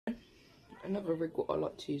Another rig what I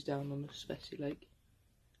like to use down on the Spessy Lake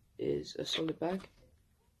is a solid bag.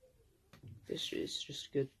 This is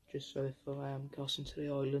just good, just so if I am casting to the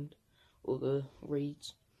island or the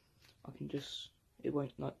reeds, I can just, it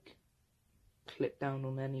won't like clip down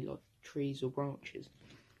on any like trees or branches.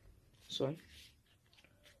 So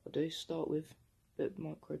I do start with a bit of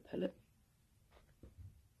micro pellet,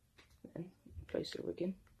 then place the rig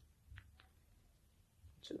in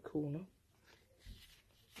to the corner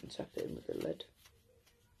and tap it in with the lead.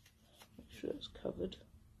 Make sure it's covered.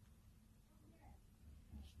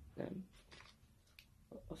 Then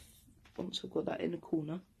once I've got that in the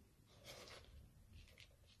corner,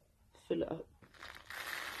 fill it up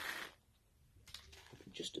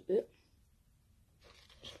just a bit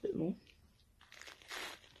more.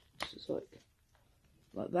 This is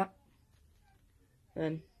like that.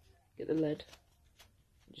 Then get the lead,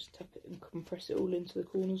 just tap it and compress it all into the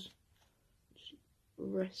corners. Just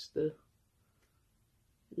rest the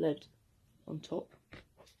lead on top.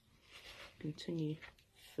 Continue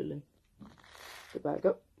filling the bag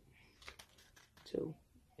up till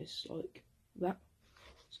it's like that.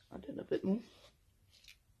 So add in a bit more.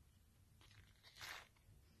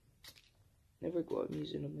 The rig what I'm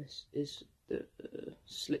using on this is the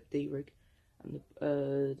Slip D rig, and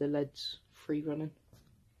the lead's free running.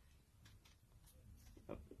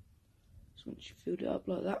 So once you filled it up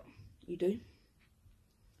like that, you do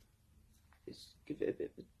is give it a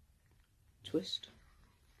bit of a twist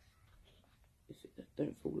if it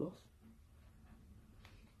don't fall off.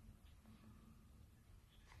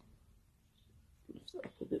 Lift that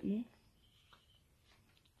up a bit more.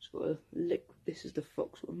 It's got a lick. This is the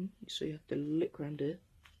fox one, so you have to lick around here.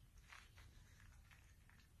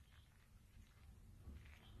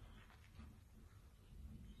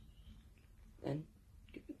 Then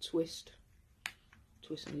give it a twist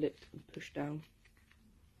and lick and push down.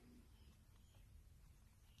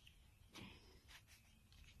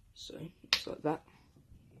 So it's like that.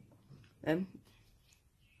 Then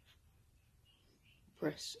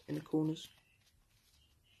press in the corners.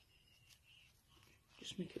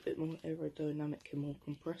 Just make it a bit more aerodynamic and more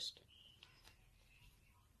compressed.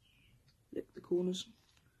 Lick the corners,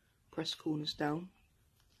 press corners down.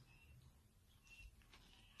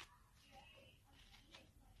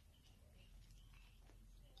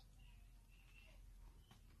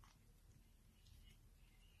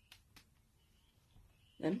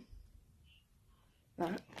 Then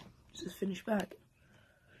that is the finished bag.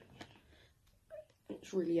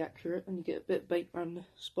 It's really accurate, and you get a bit of bait around the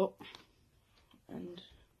spot, and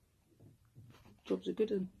jobs are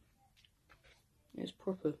good. And it's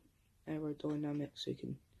proper aerodynamic, so you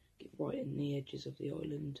can get right in the edges of the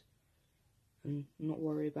island and not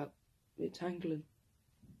worry about it tangling.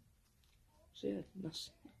 So yeah,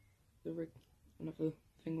 that's the rig. Another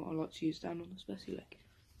thing that I like to use down on the Spessy Lake.